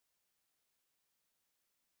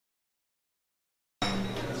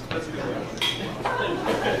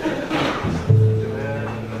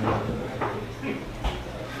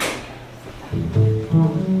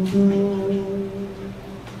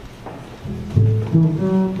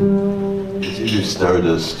It's either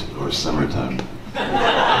Stardust or Summertime.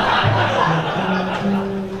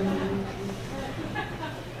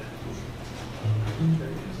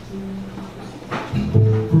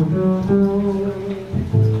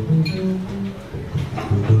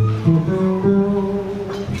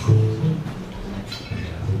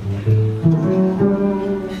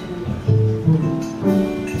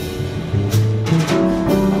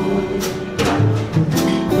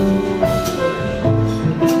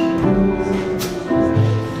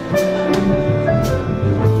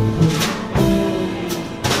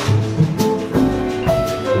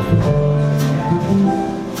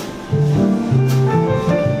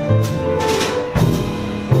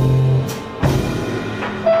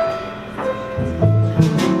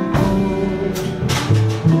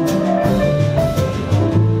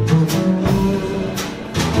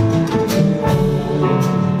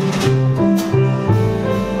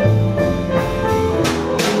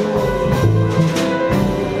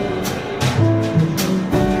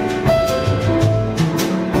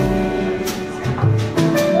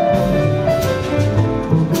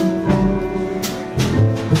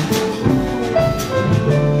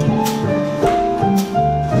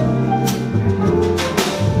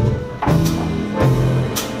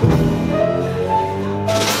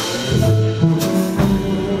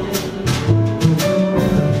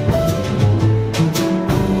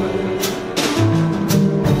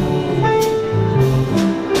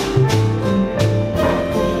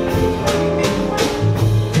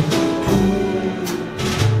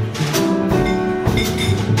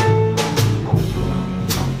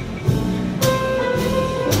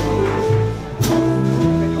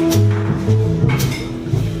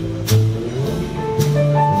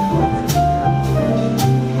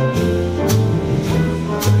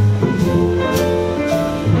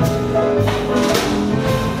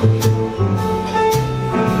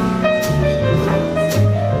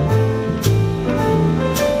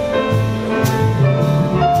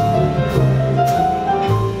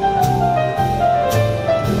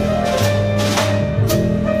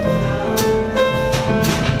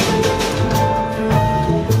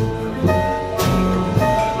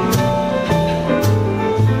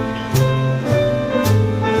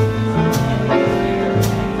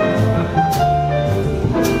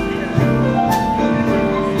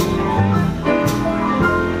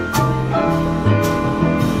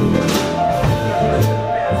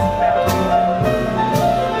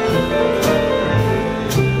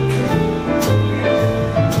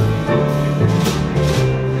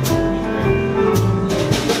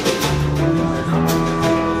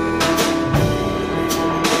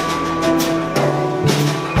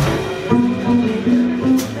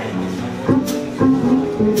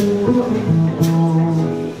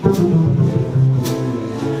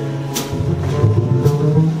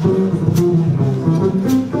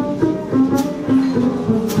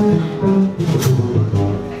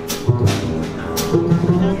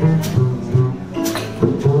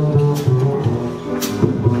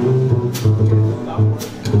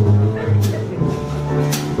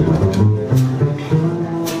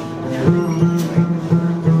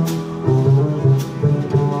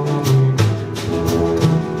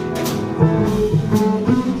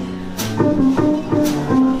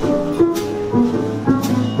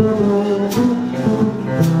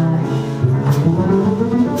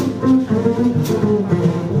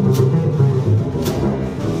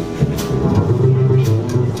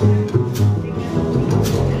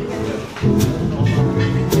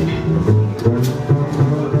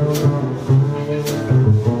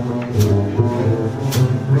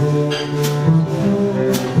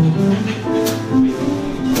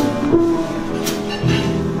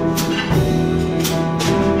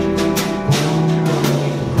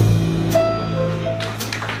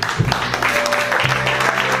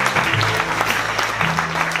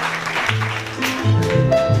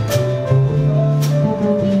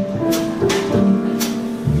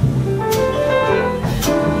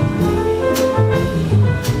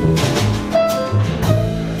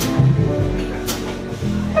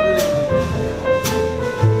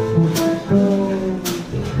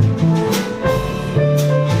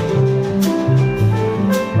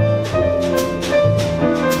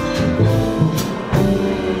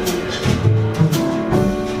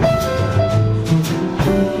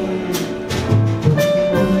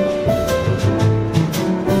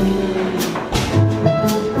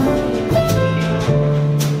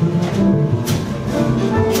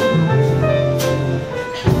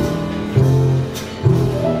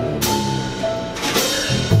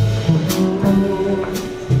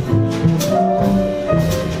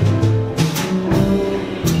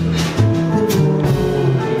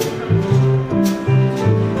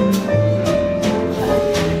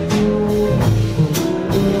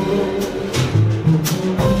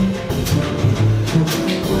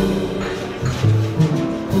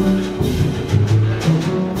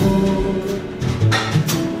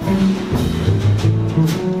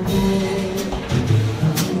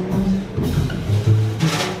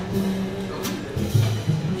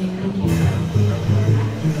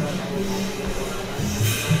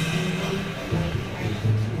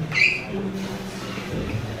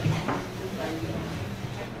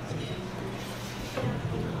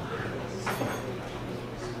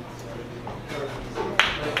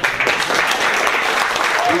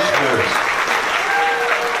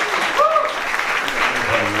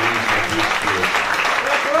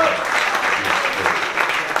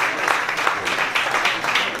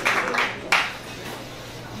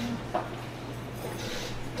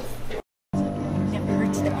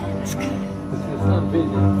 It's not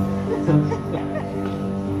busy.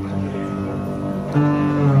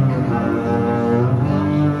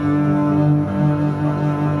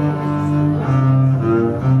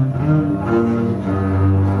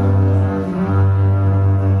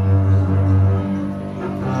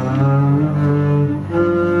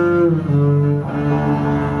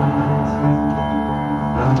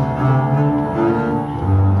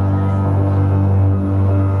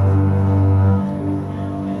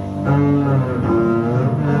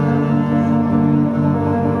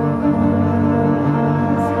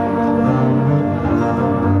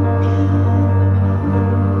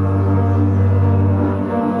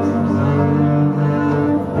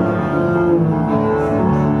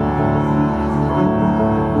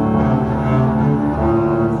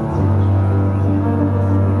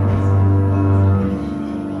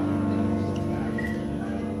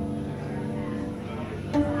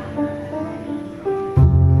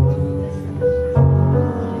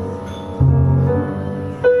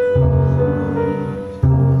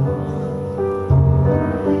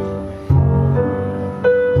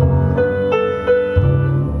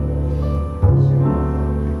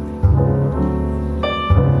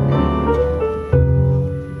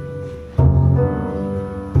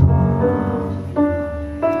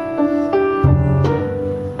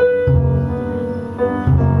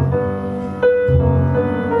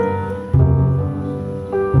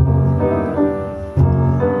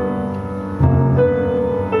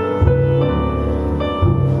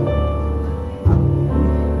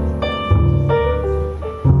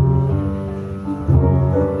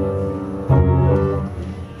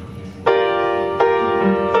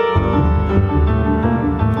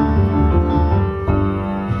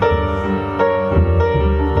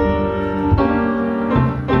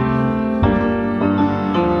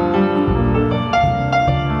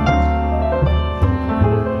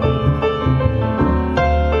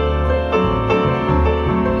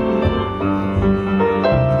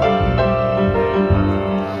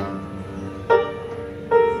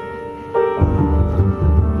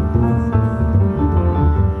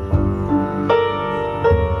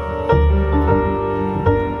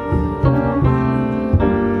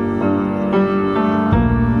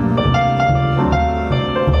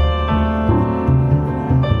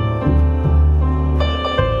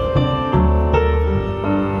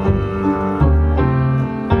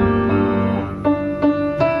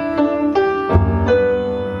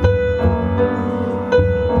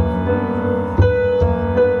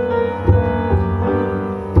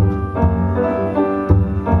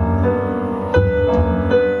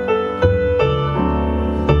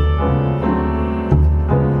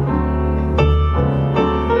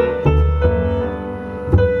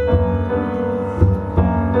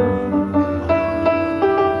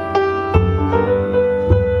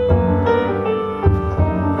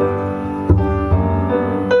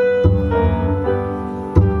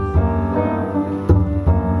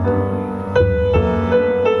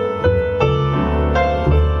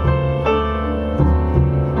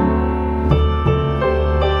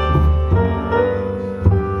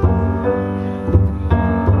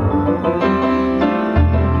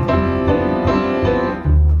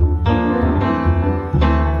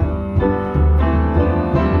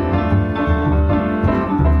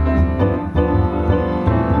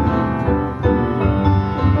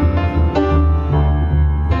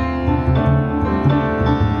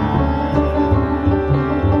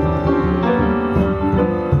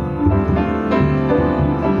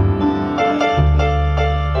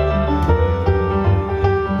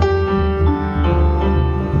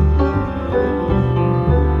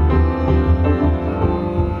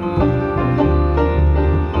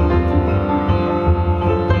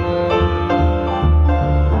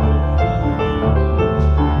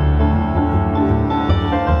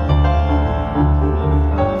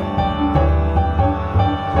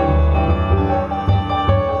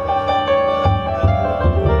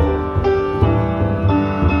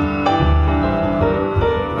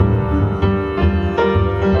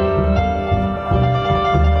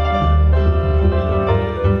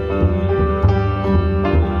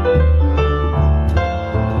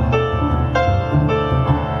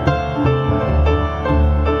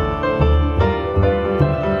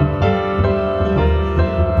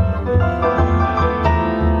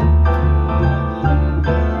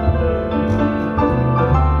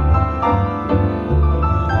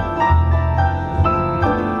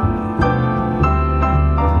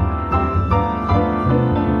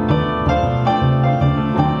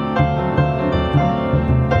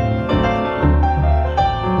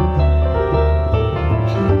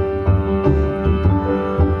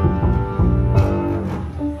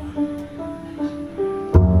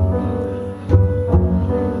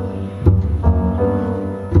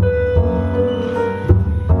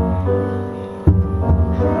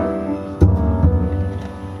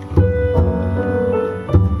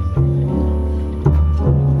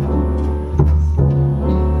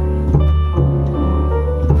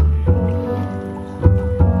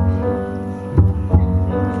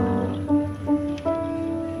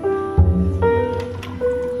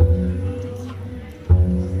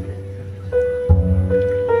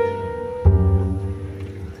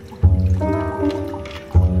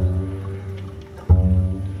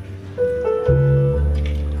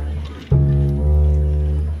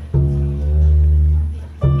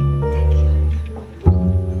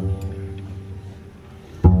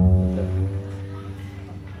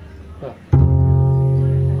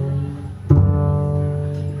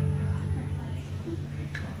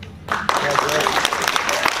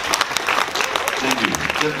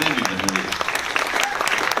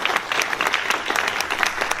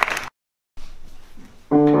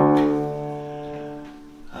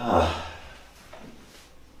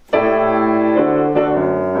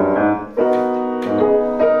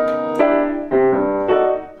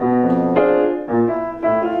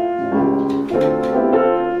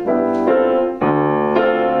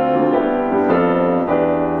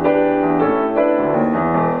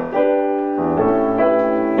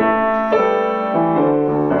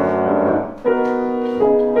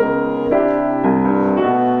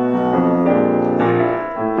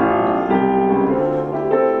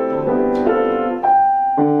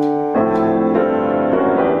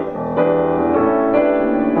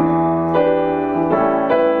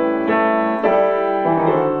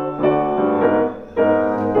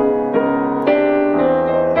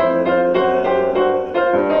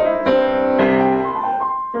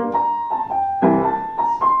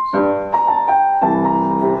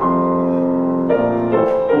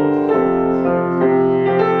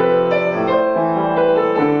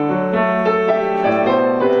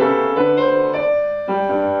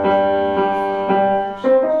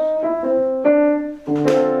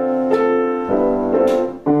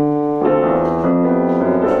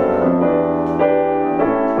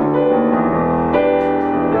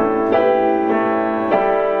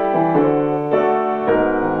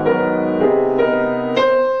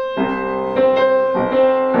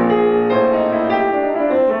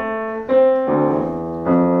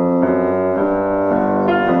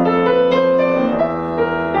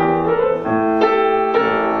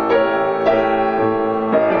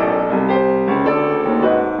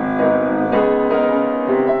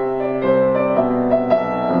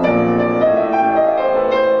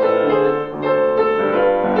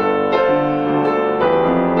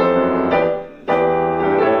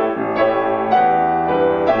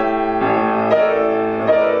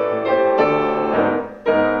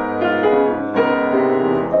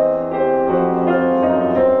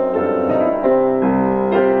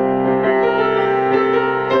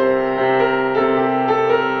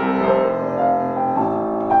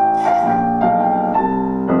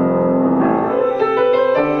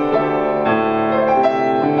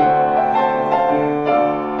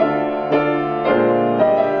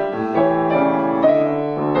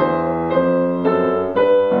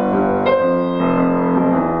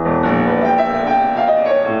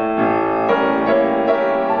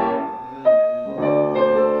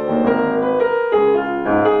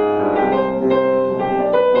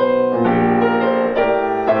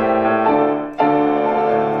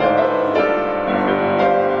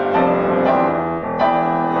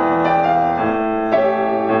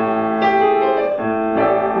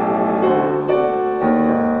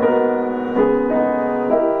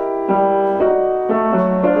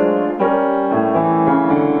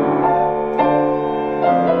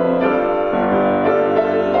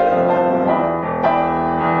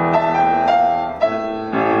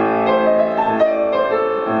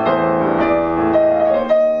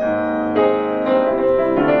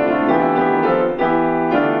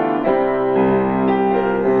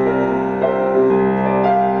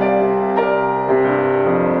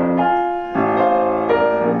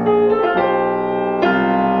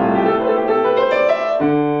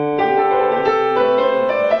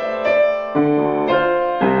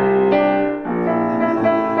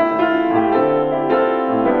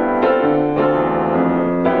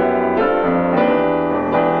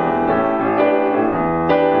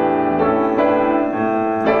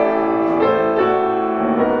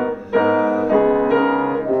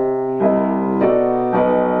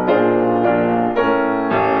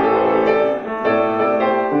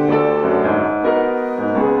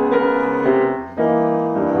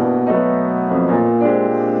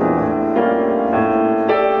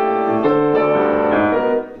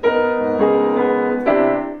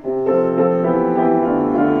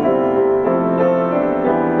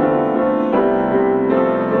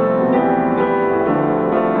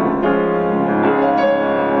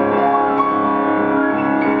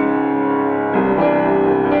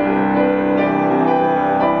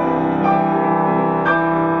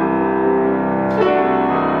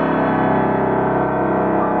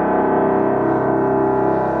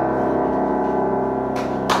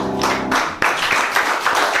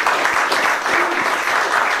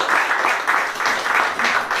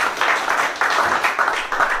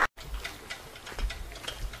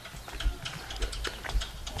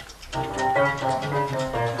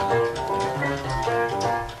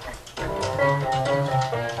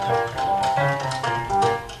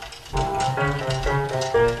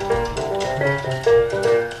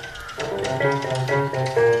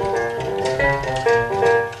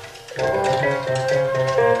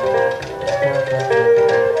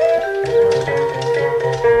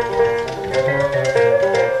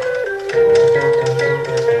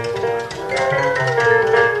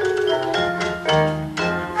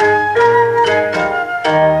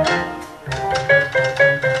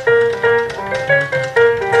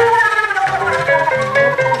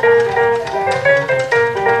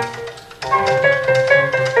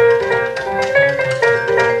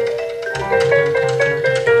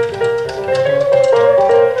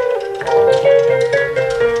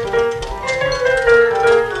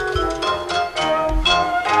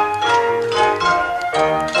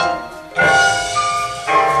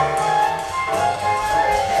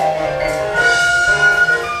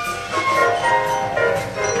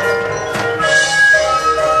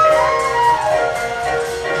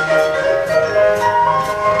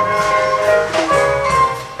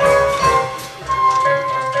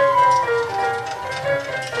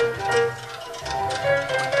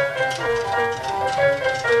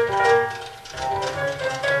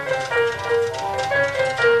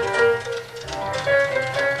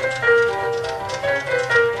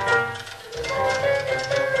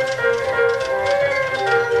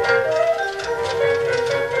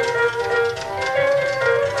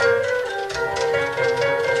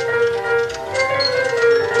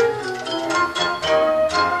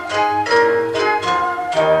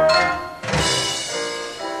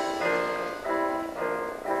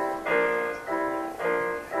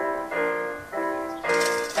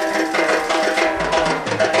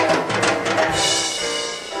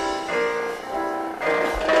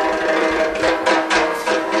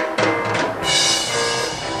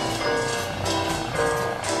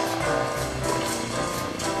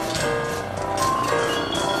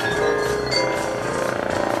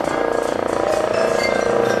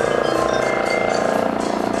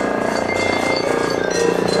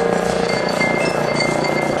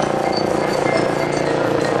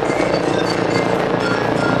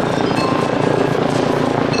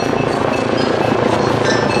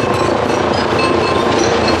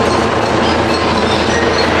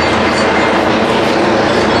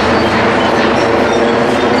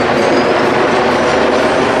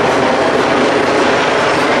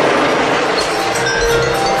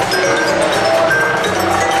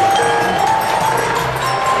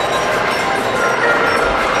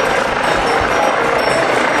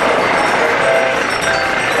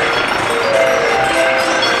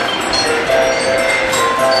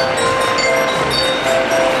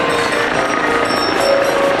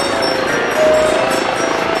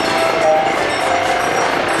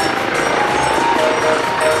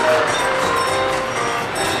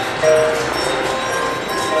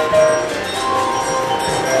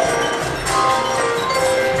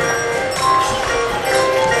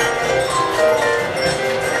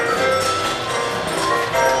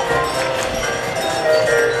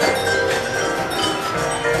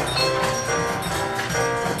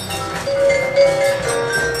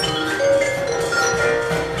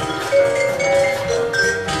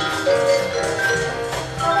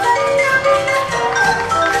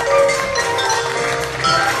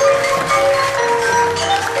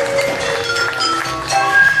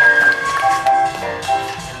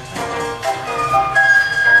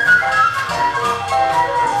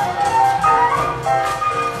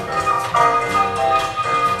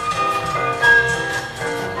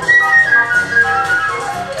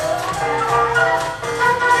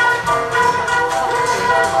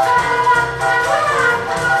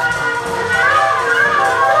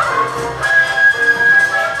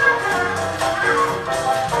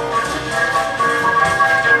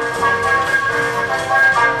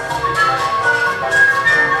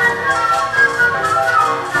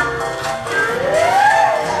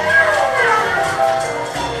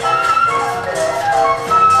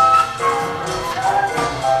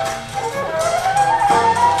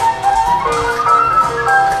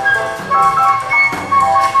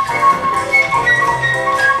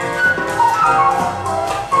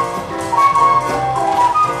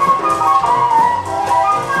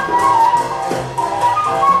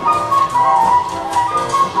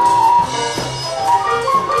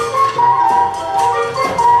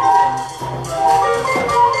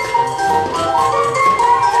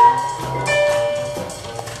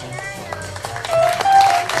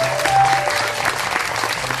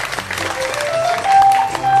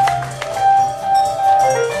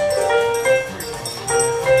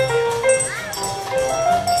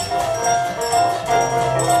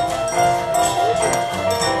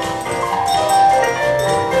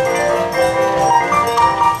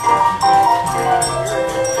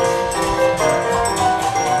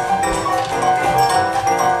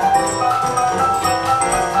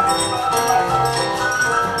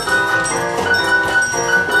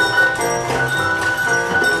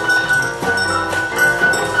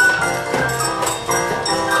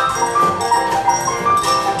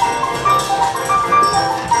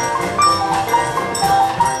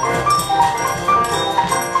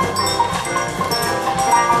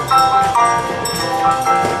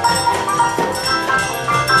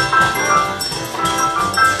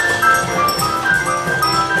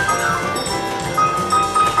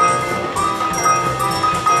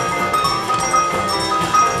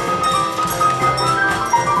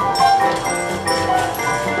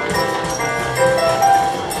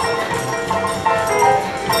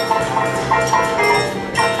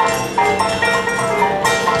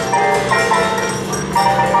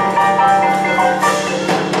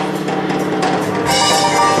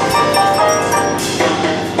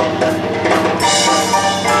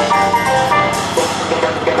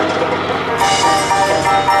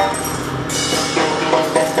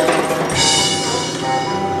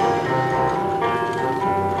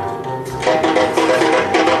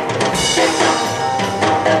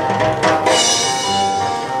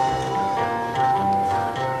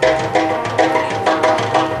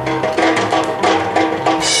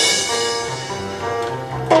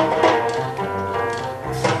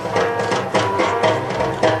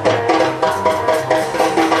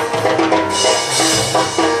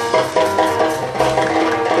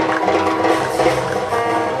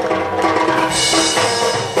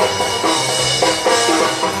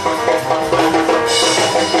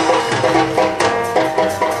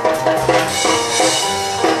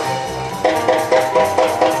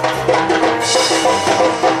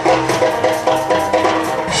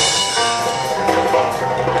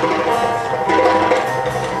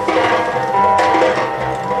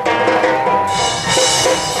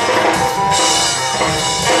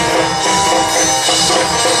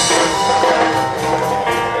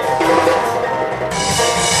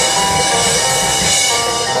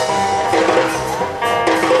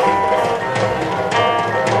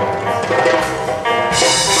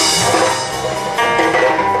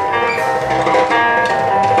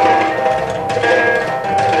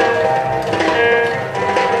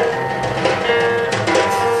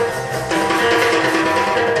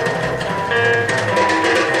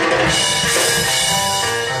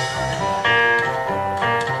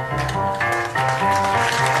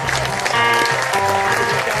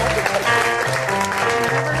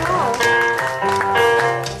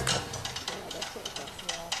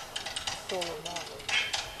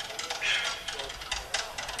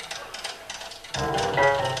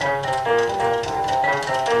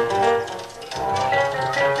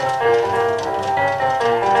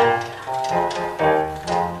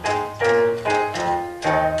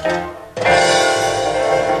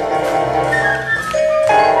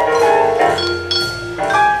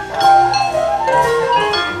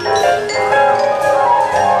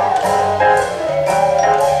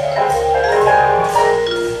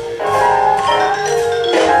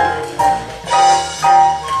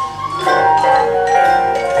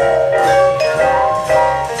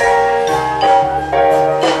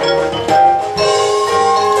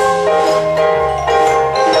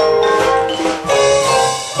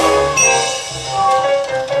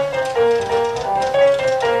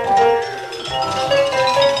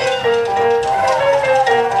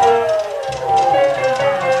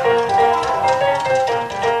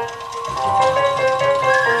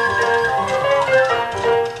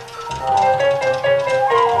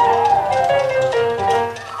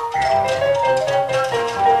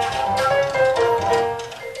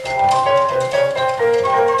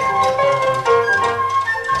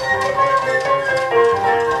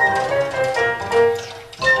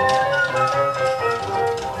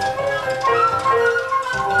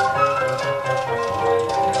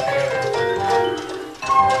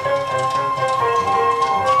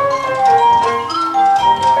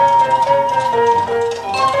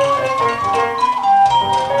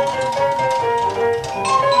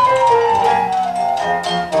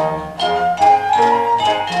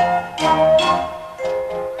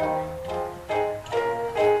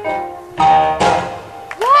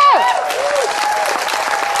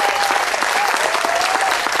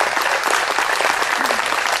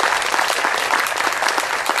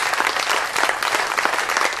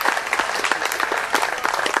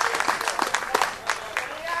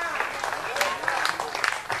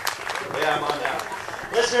 Yeah, I'm on now.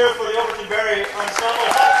 Let's hear it for the Overton Berry Ensemble,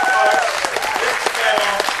 Hot Parts, Rick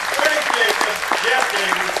Sparrow, Freddie Jacobs, Jeff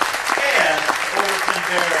Davis, and Overton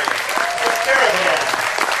Berry. The Caravan.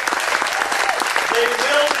 They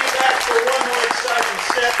will be back for one more exciting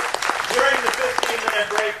set. During the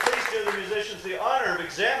 15-minute break, please do the musicians the honor of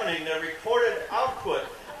examining their recorded output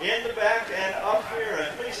in the back and up here.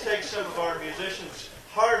 And please take some of our musicians'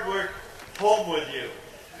 hard work home with you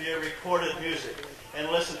via recorded music. And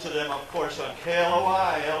listen to them, of course, on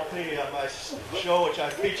KLOI LP on my show, which I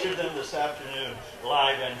featured them this afternoon,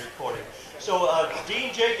 live and recording. So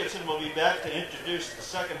Dean Jacobson will be back to introduce the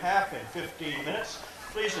second half in 15 minutes.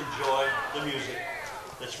 Please enjoy the music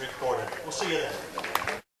that's recorded. We'll see you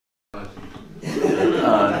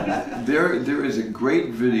then. There is a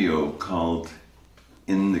great video called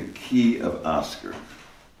 "In the Key of Oscar,"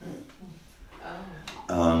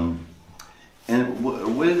 and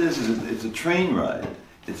what it is it's a train ride.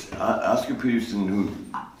 It's Oscar Peterson, who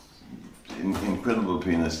incredible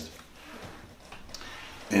pianist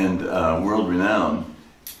and world renowned,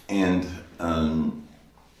 and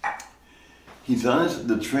he's on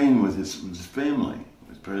the train with his family.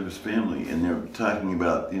 It's part of his family, and they're talking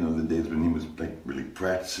about the days when he was like really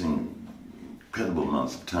practicing incredible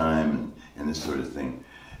amounts of time and this sort of thing,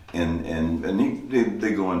 and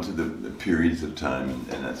they go into the periods of time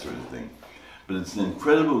and that sort of thing. But it's an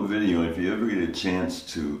incredible video. If you ever get a chance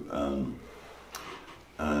to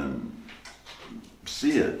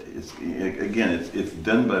see it. It's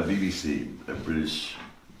done by BBC, a British,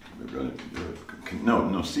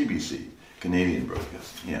 CBC, Canadian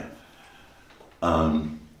broadcast. Yeah,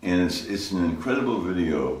 and it's an incredible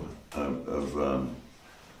video of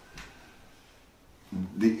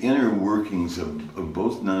the inner workings of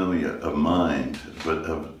both not only a mind but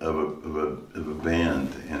of a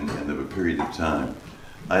band and of a period of time.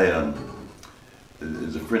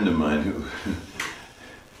 There's a friend of mine who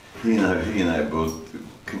he and I both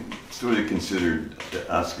sort of considered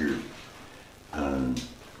Oscar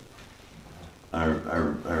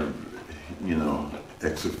our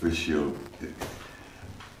ex officio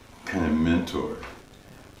kind of mentor.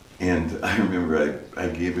 And I remember I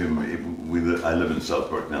gave him, I live in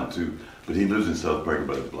South Park now too, but he lives in South Park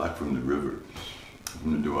about a block from the river,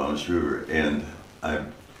 from the Duwamish River. And I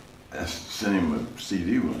sent him a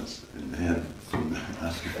CD once, and they had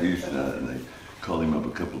Oscar Fusion on it, and I called him up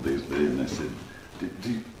a couple of days later and I said,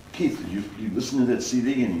 Keith, did you listen to that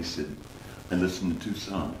CD? And he said, I listened to 2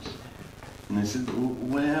 songs. And I said, well,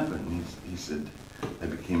 what happened? He said, I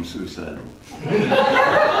became suicidal.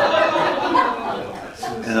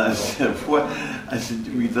 And I said, what? I said,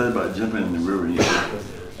 we thought about jumping in the river. And he said,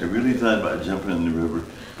 I really thought about jumping in the river,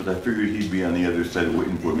 but I figured he'd be on the other side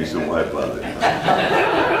waiting for me, so why bother?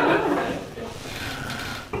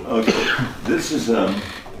 Okay, this is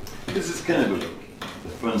kind of a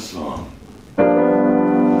fun song. A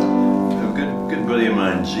good buddy of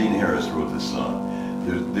mine, Gene Harris, wrote this song.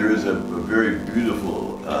 There is a very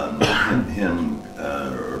beautiful hymn,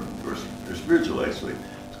 or spiritual actually.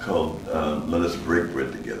 It's called "Let Us Break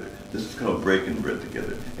Bread Together." This is called "Breaking Bread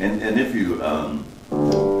Together." And if you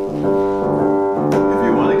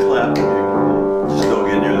want to clap, just don't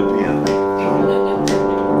get near the piano.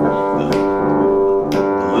 The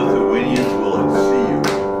Lithuanians will see you.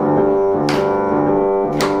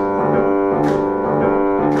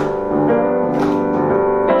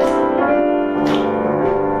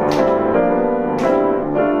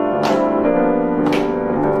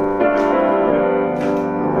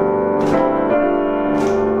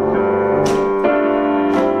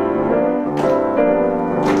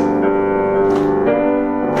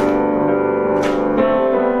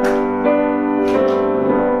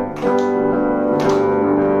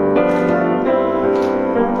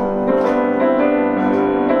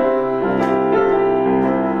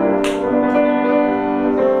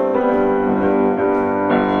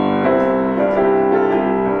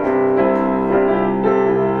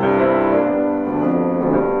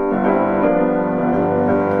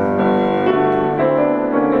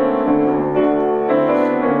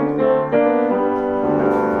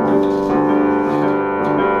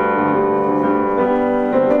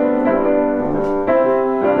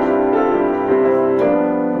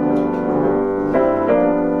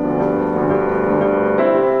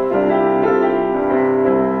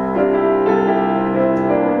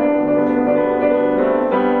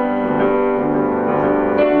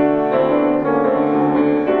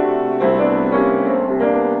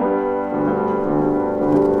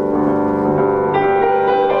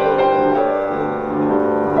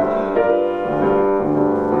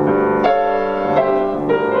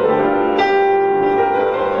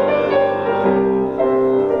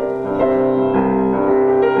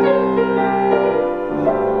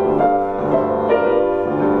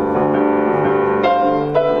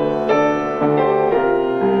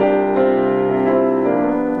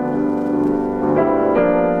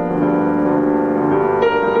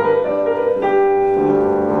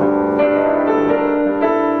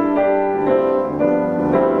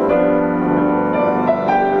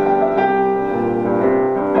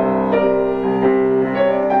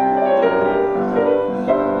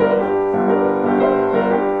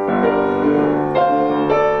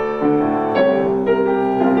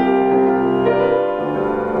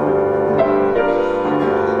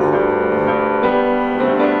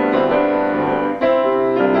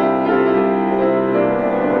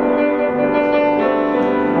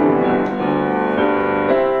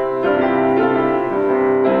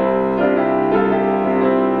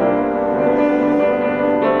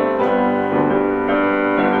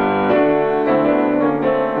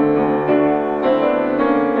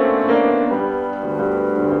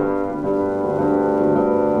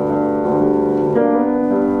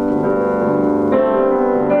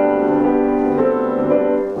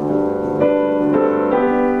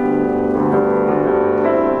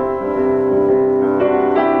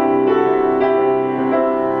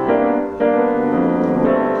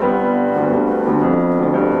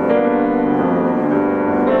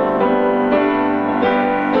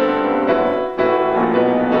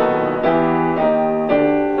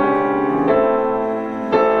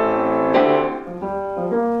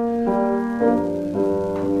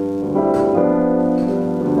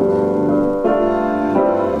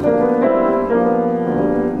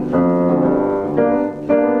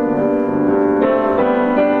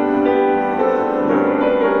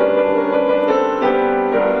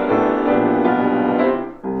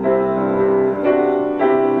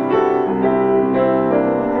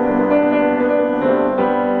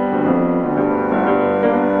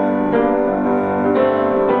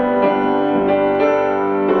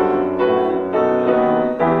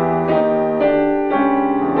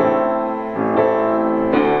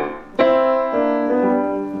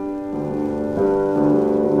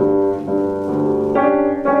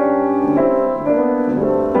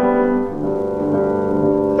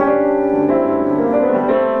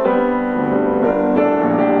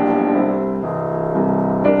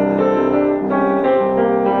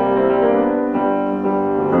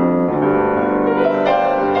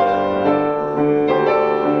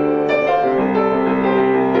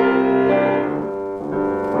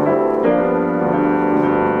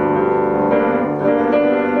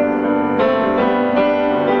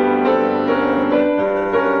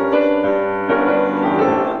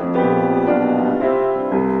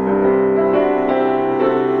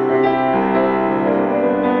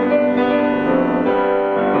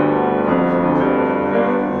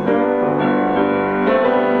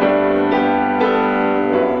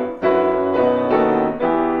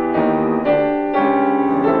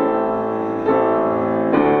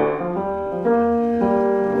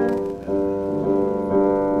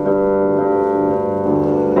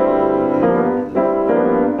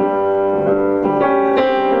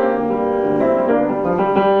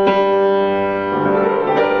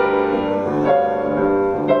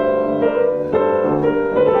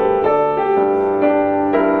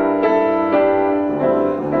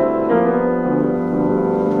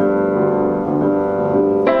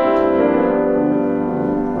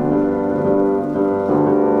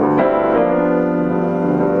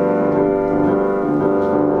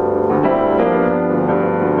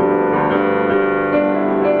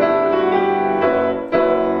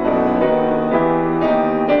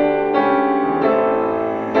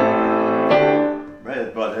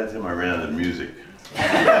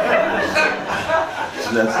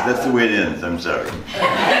 the way it ends. I'm sorry.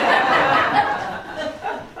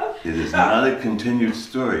 It is not a continued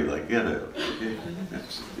story like Ghetto. Okay?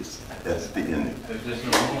 That's the ending. There's just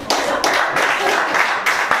no more.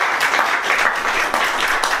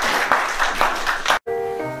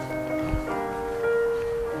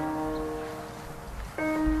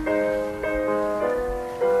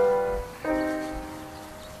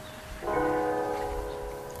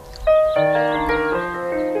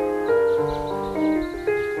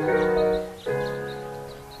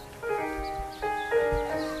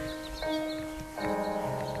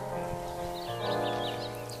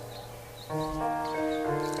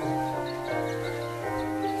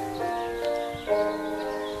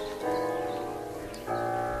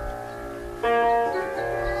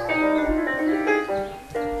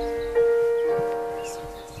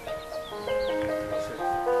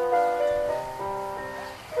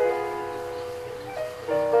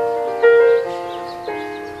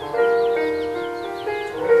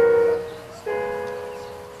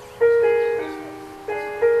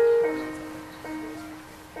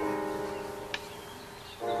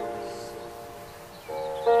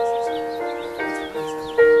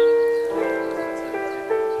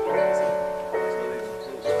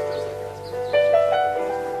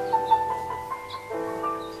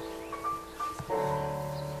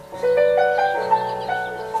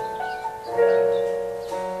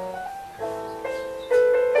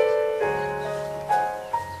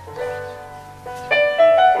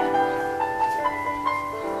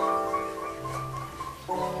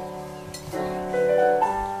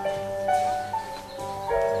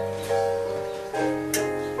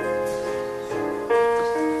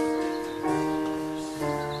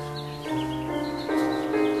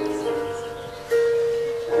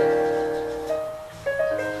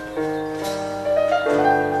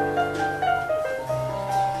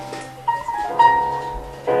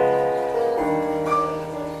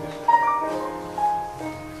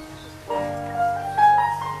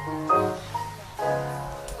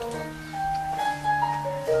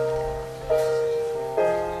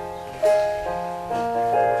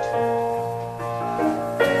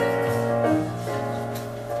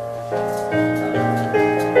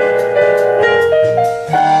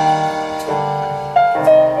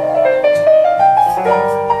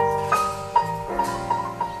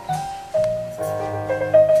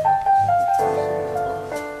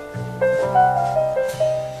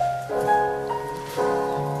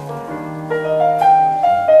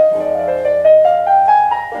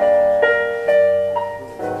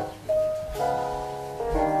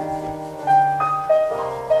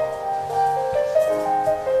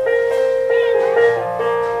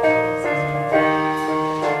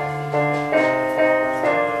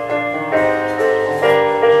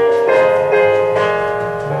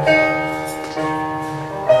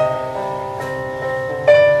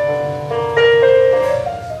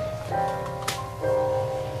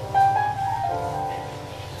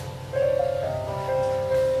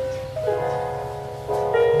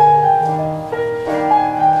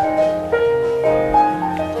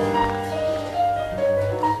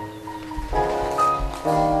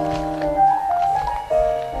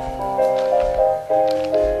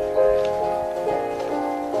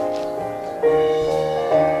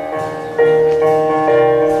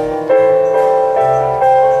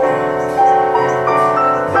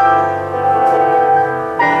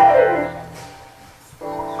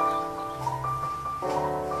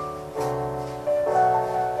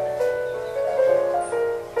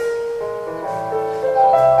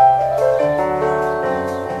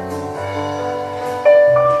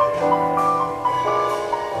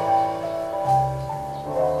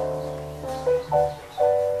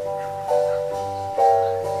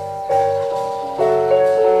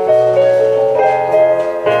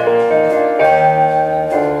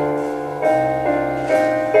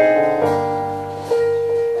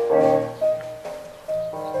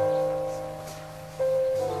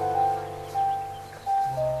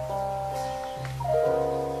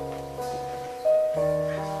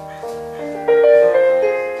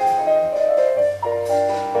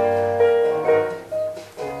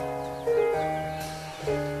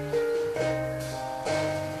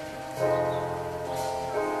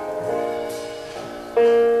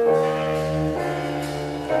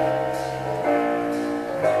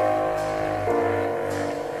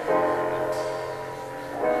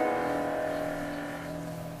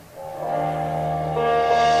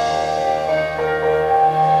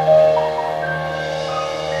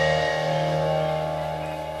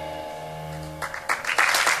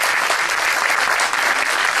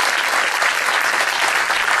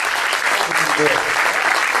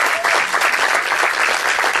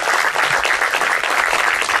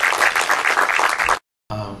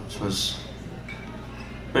 which was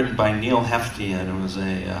written by Neil Hefti, and it was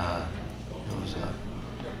a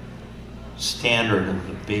standard of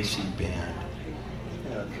the Basie band.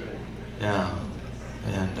 Yeah,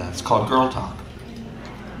 and it's called Girl Talk.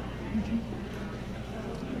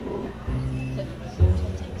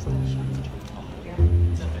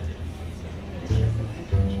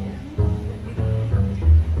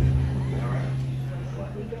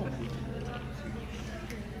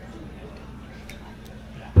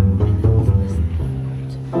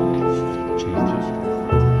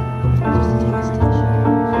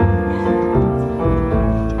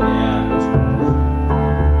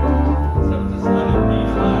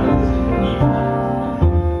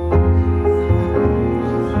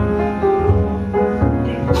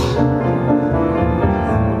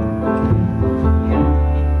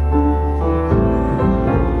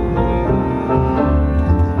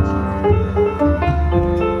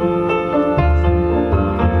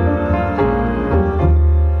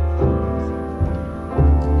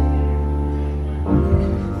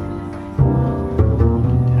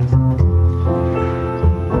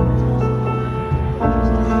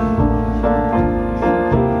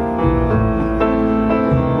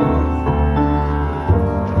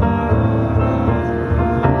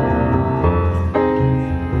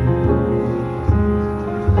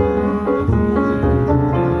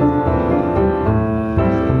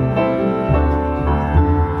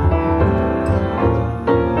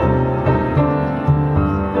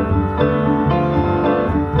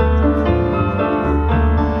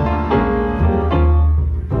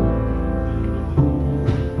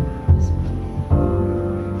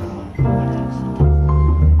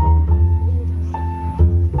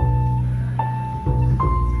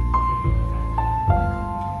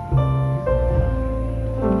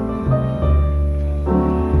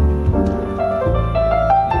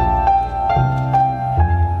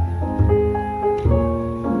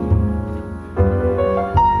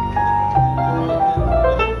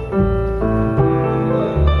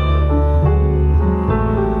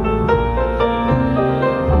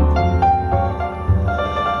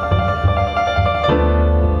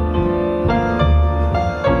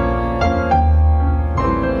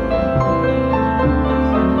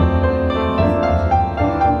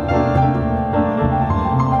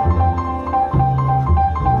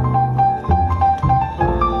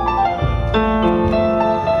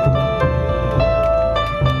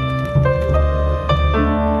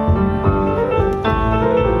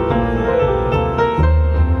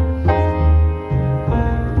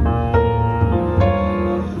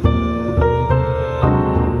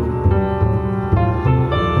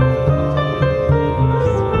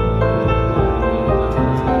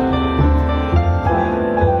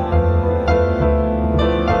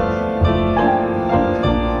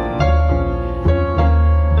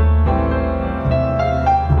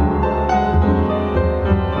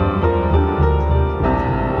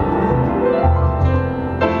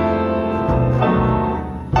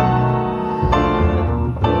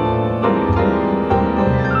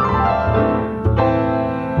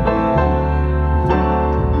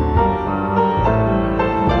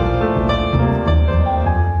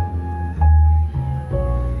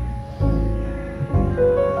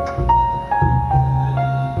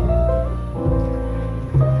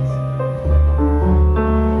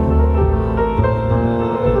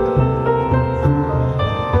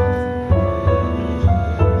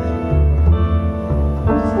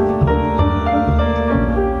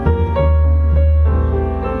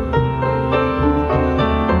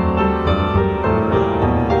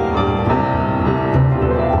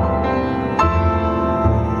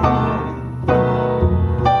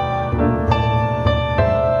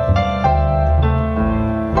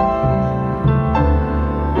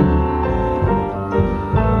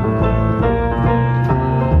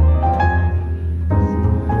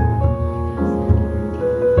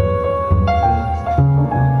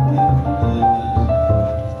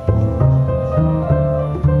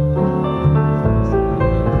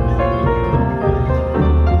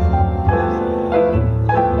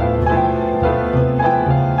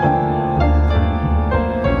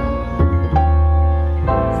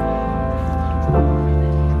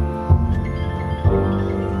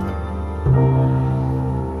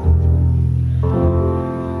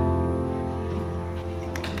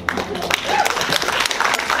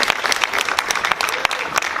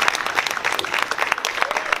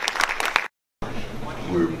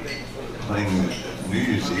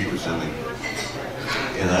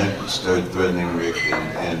 started threatening Rick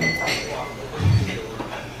and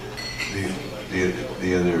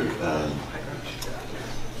the other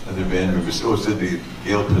other band members. Oh, said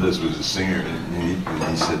Gail Pittis was a singer, and he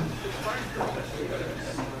said,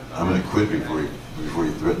 "I'm going to quit before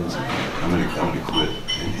he threatens me. I'm going to quit."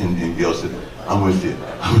 And Gail said, "I'm with you.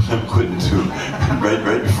 I'm quitting too."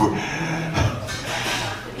 right before.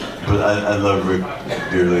 But I love Rick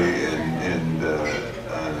dearly, and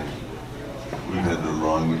we've had a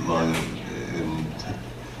long and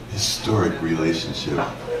historic relationship.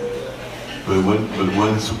 But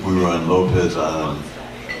once we were on Lopez Island,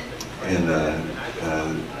 and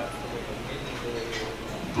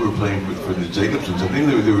we were playing for the Jacobsons. I think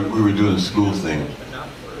we were doing a school thing,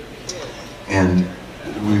 and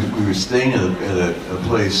we were staying at a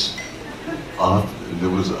place off that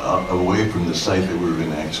was away from the site that we were going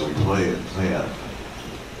to actually play at.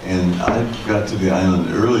 And I got to the island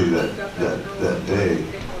early that day,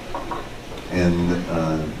 and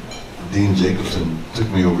Dean Jacobson took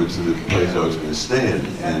me over to the place I was going to stay at,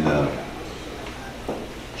 and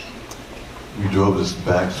we drove this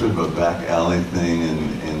back, sort of a back alley thing,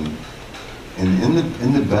 and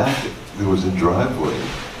in the back there was a driveway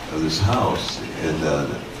of this house, and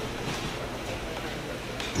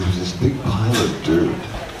there was this big pile of dirt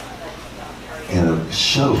and a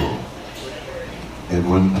shovel in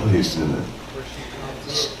one place in it.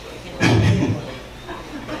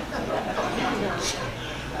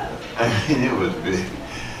 I mean, it was big.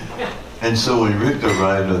 And so when Rick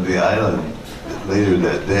arrived on the island later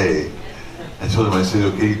that day, I told him, I said,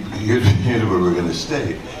 "Okay, here's where we're going to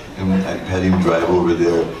stay." And I had him drive over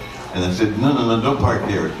there. And I said, no, don't park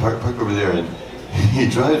here. Park over there. And he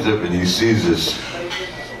drives up and he sees this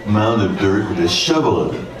mound of dirt with a shovel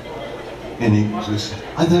in it. And he says,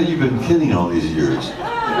 "I thought you've been kidding all these years."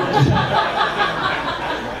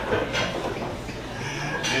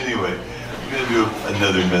 Anyway, we're going to do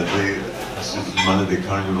another medley. This is Monday de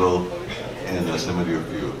Carnival and some of your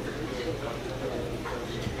few.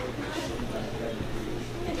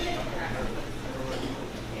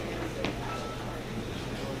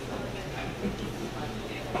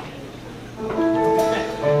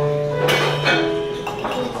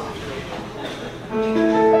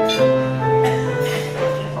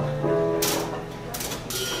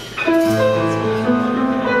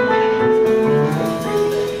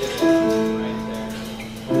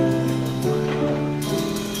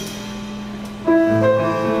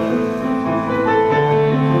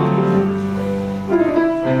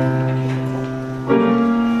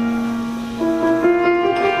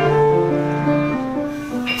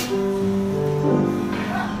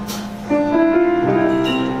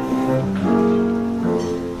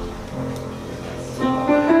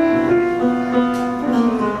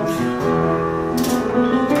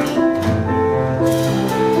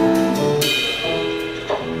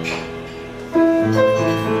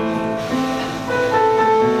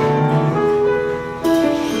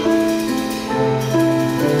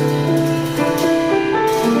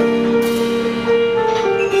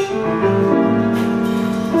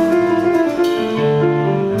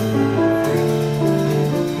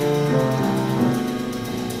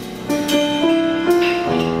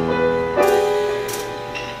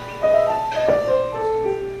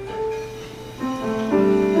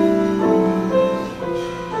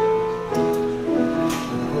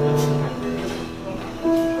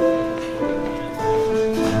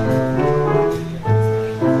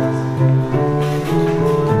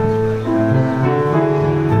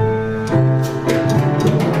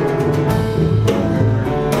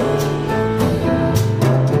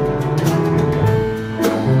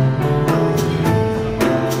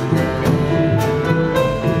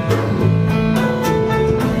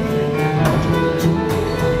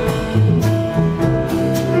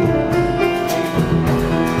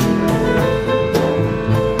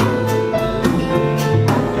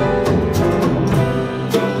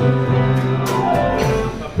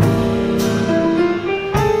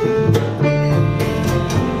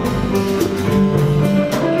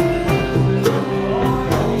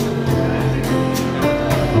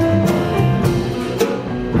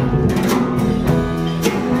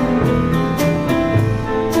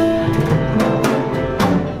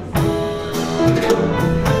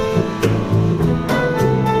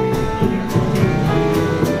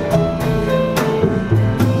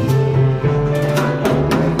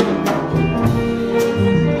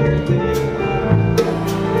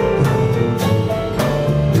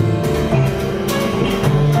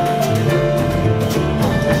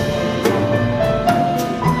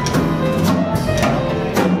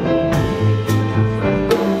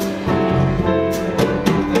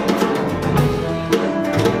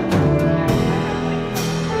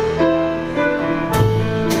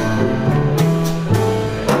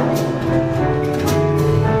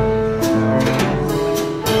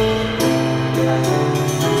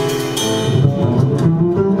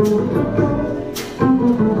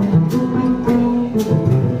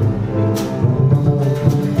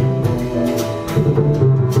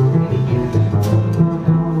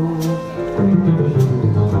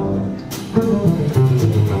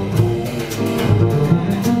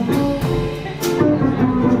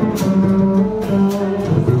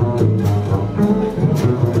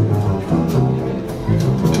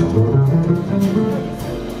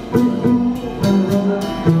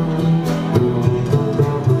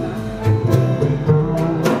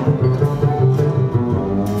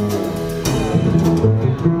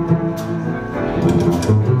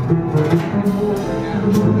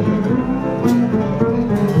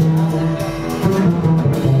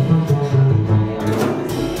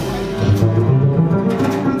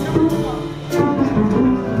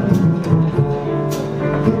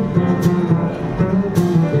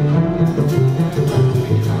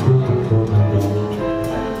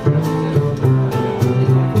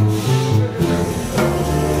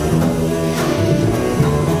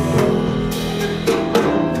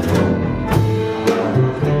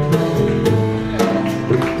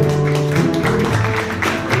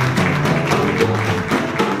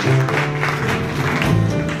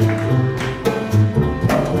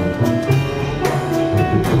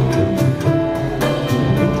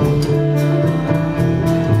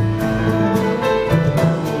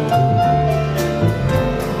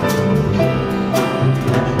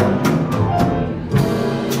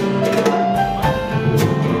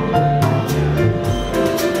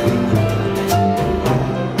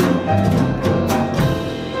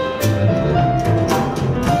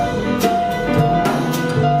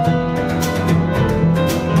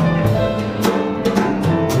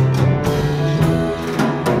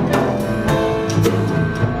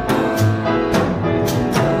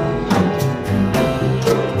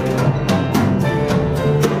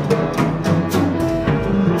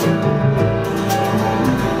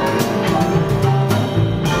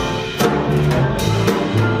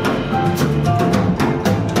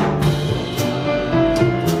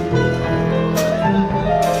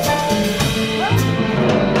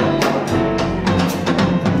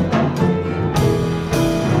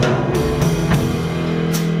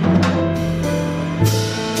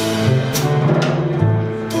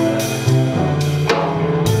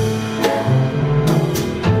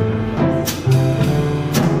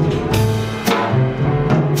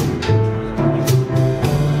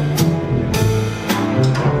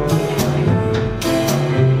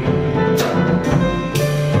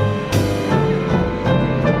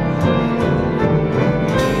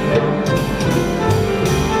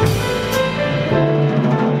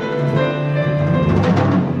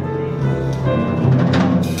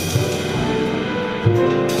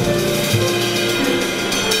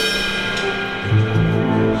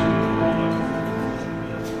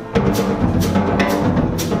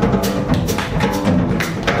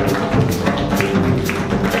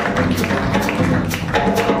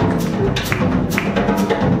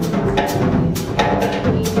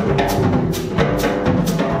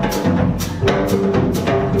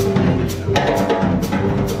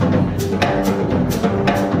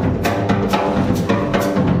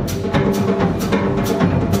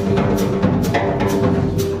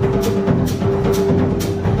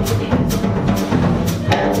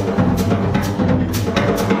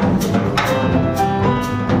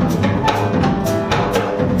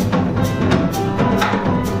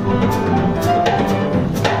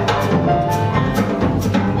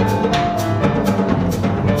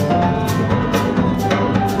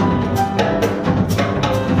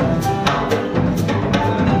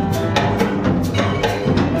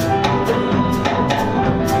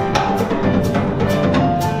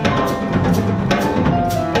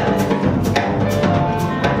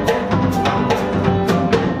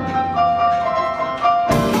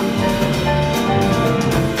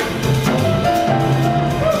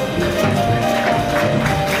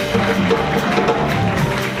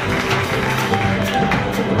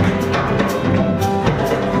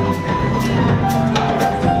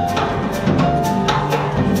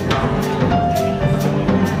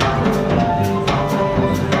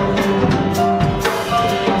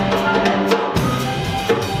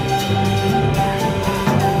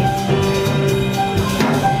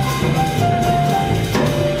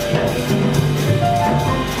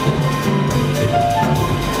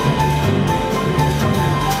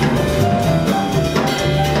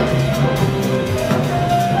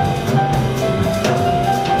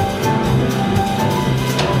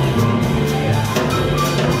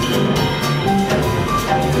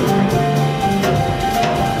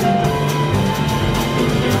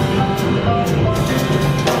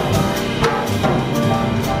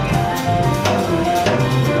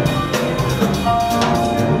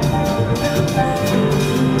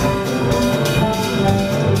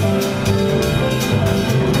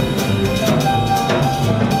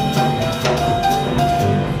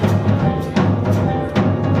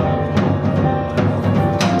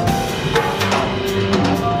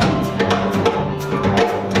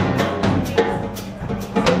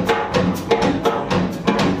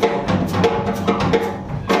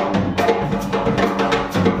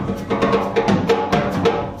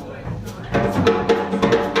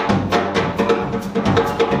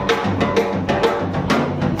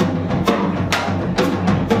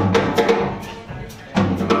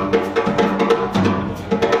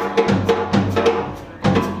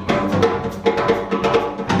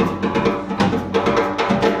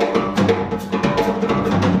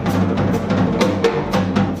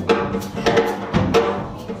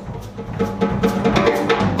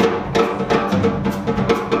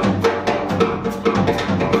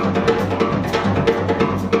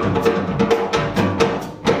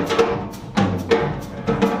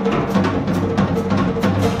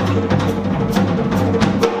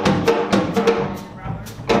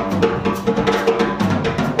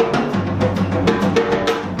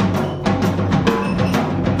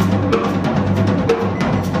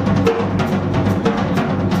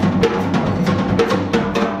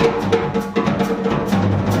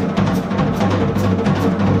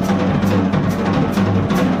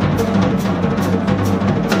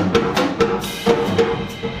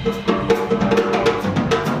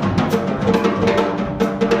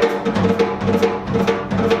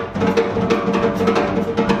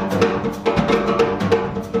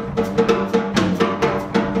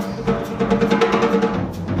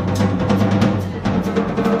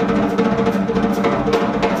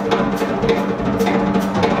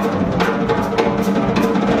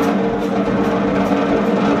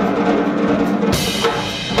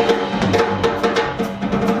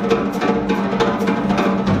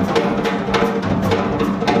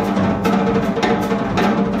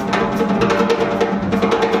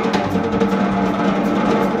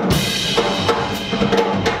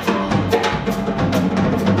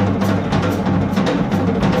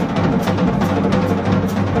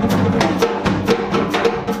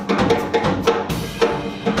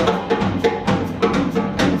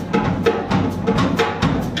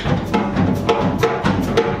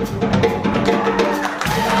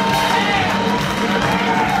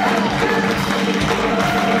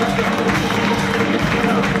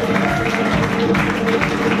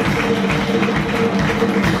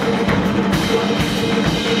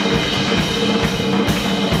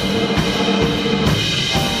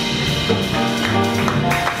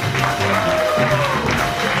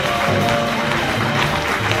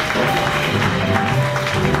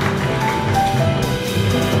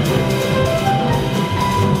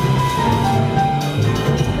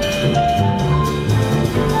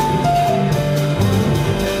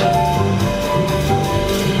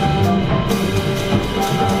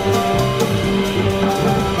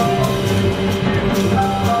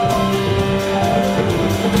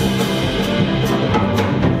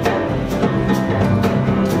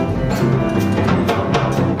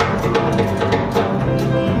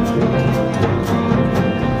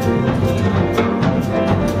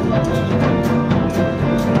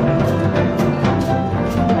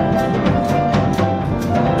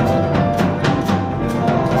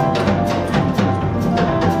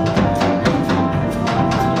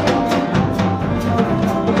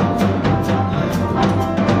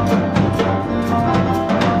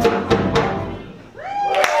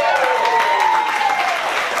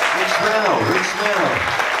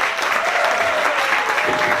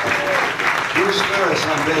 Bruce Ferris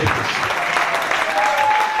on bass.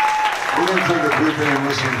 We're going to take a brief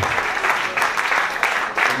intermission.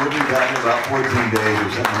 And we'll be back in about 14 days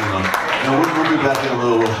or something. No, we'll be back in a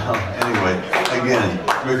little while. Anyway, again,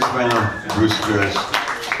 Rick Brown, Bruce Ferris.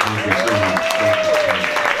 Thank you so much. Thank you.